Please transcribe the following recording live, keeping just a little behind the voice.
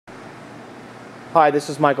Hi, this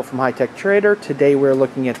is Michael from High Tech Trader. Today we're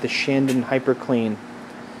looking at the Shandon Hyperclean.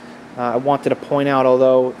 I wanted to point out,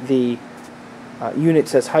 although the unit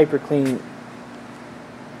says Hyperclean,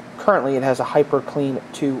 currently it has a Hyperclean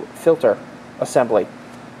 2 filter assembly,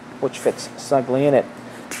 which fits snugly in it.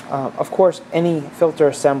 Of course, any filter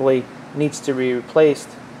assembly needs to be replaced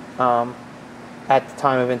at the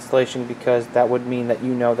time of installation, because that would mean that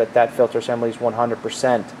you know that that filter assembly is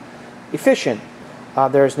 100% efficient.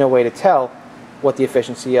 There is no way to tell what the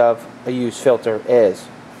efficiency of a used filter is.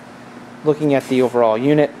 Looking at the overall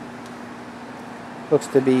unit, looks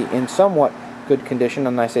to be in somewhat good condition,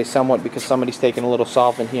 and I say somewhat because somebody's taken a little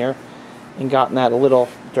solvent here and gotten that a little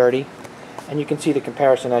dirty. And you can see the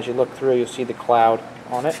comparison as you look through. You'll see the cloud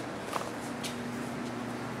on it.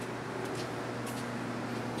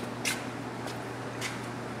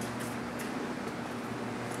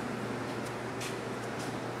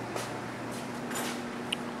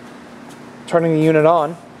 Turning the unit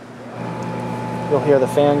on, you'll hear the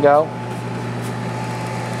fan go,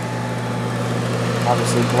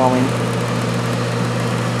 obviously blowing.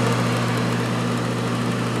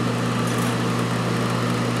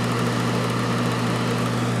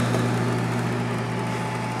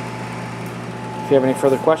 If you have any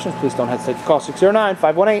further questions, please don't hesitate to call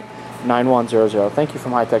 609-518-9100. Thank you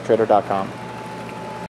from HighTechTrader.com.